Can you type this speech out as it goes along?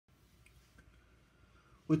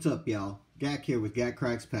What's up, y'all? Gak here with Gak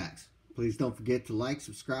Cracks Packs. Please don't forget to like,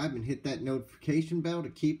 subscribe, and hit that notification bell to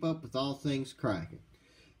keep up with all things Crackin.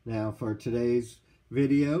 Now, for today's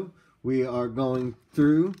video, we are going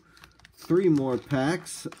through 3 more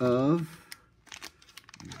packs of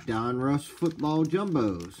Donruss football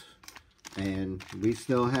jumbos. And we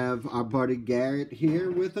still have our buddy Garrett here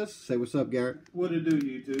with us. Say what's up, Garrett. What it do,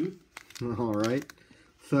 YouTube? Alright.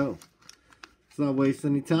 So, let's not waste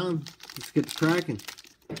any time. Let's get to cracking.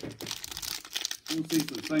 We'll see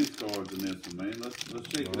some Saints cards in this one, man. Let's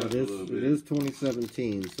shake it up a little bit. It is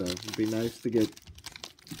 2017, so it'd be nice to get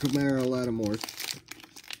Camaro Lattimore.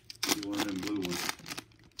 One of them blue ones.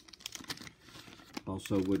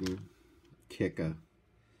 Also wouldn't kick a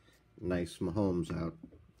nice Mahomes out.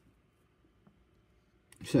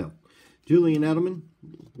 So, Julian Edelman,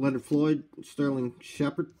 Leonard Floyd, Sterling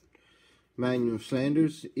Shepard, Emmanuel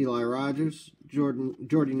Sanders, Eli Rogers,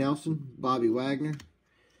 Jordy Nelson, Bobby Wagner,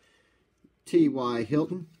 T.Y.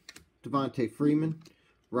 Hilton, Devontae Freeman,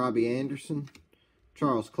 Robbie Anderson,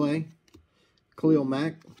 Charles Clay, Khalil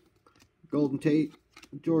Mack, Golden Tate,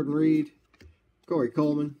 Jordan Reed, Corey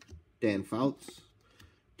Coleman, Dan Fouts,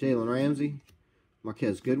 Jalen Ramsey,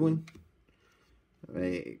 Marquez Goodwin,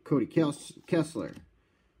 Cody Kessler,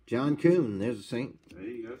 John Kuhn, there's a Saint. There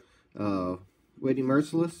you go. Whitney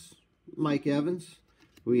Merciless, Mike Evans.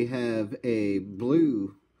 We have a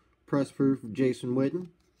blue press proof of Jason Witten.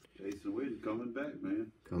 Jason Witten coming back,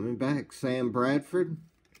 man. Coming back. Sam Bradford,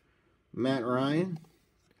 Matt Ryan,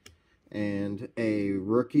 and a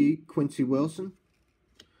rookie Quincy Wilson.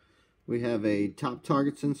 We have a top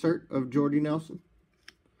targets insert of Jordy Nelson.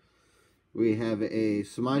 We have a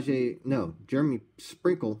Jeremy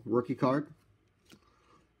Sprinkle rookie card.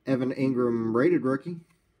 Evan Ingram rated rookie.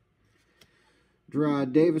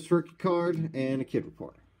 Gerard Davis rookie card, and a kid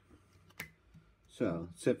reporter. So,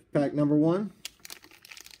 set for pack number 1.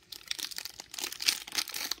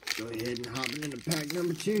 Go ahead and hop into pack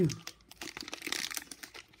number 2.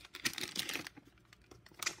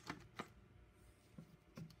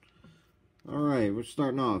 Alright, we're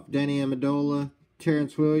starting off. Danny Amendola,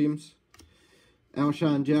 Terrence Williams,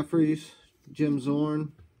 Alshon Jeffries, Jim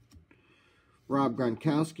Zorn, Rob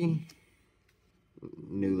Gronkowski,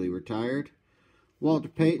 newly retired, Walter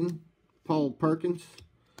Payton, Paul Perkins,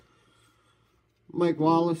 Mike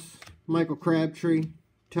Wallace, Michael Crabtree,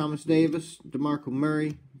 Thomas Davis, DeMarco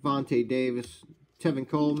Murray, Vontae Davis, Tevin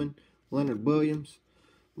Coleman, Leonard Williams,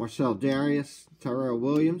 Marcel Darius, Tyrell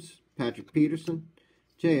Williams, Patrick Peterson,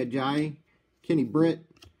 Jay Ajayi, Kenny Britt,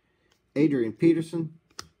 Adrian Peterson,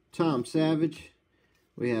 Tom Savage.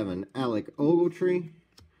 We have an Alec Ogletree,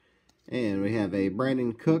 and we have a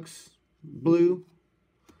Brandon Cooks blue,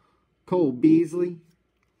 Cole Beasley,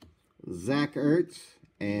 Zach Ertz,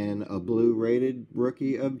 and a blue rated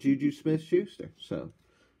rookie of Juju Smith-Schuster. So,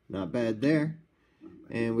 not bad there.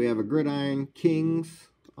 And we have a Gridiron Kings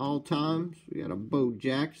all times. We got a Bo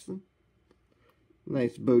Jackson.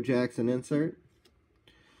 Nice Bo Jackson insert.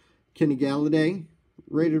 Kenny Galladay,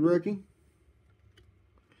 rated rookie.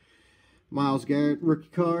 Myles Garrett rookie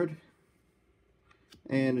card.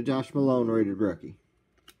 And a Josh Malone rated rookie.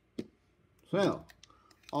 So,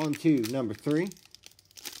 on to number 3.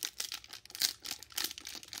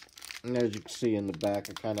 And as you can see in the back,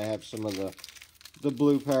 I kind of have some of the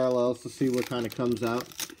blue parallels to see what kind of comes out.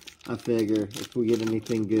 I figure if we get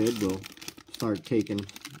anything good, we'll start taking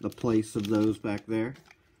the place of those back there.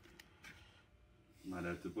 Might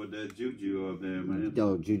have to put that Juju up there, man.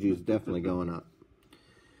 Oh, Juju's definitely going up.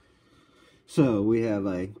 So, we have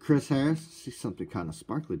a Chris Harris. I see something kind of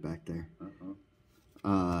sparkly back there.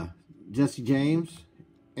 Jesse James,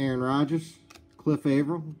 Aaron Rodgers, Cliff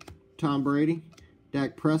Averill, Tom Brady,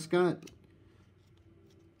 Dak Prescott.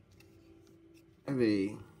 I have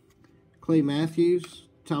a Clay Matthews,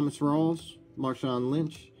 Thomas Rawls, Marshawn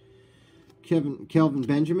Lynch, Kelvin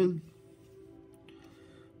Benjamin,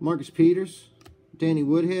 Marcus Peters, Danny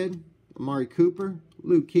Woodhead, Amari Cooper,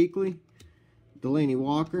 Luke Kuechly, Delaney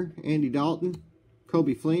Walker, Andy Dalton,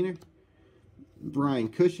 Kobe Fleener, Brian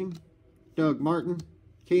Cushing, Doug Martin,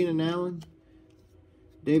 Keenan Allen,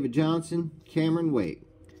 David Johnson, Cameron Wake.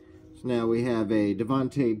 So now we have a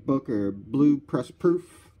Devontae Booker blue press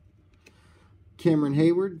proof, Cameron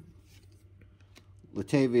Hayward,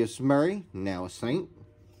 Latavius Murray, now a Saint,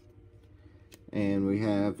 and we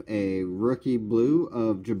have a rookie blue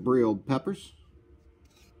of Jabril Peppers.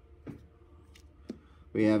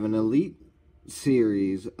 We have an elite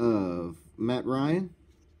series of Matt Ryan,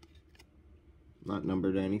 not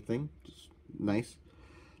numbered anything, just nice.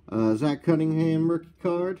 Zach Cunningham rookie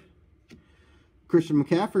card, Christian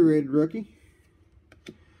McCaffrey rated rookie,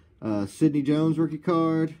 Sidney Jones rookie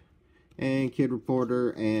card, and Kid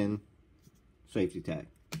Reporter, and Safety Tag.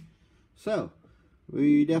 So,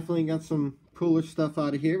 we definitely got some cooler stuff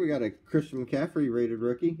out of here. We got a Christian McCaffrey rated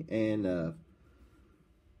rookie, and a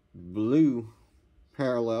blue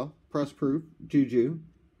parallel, press proof, Juju.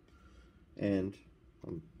 And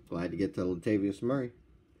I'm glad to get to Latavius Murray,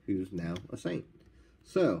 who's now a Saint.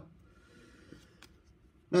 So,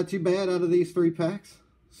 not too bad out of these 3 packs.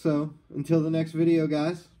 So, until the next video,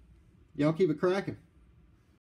 guys, y'all keep it cracking.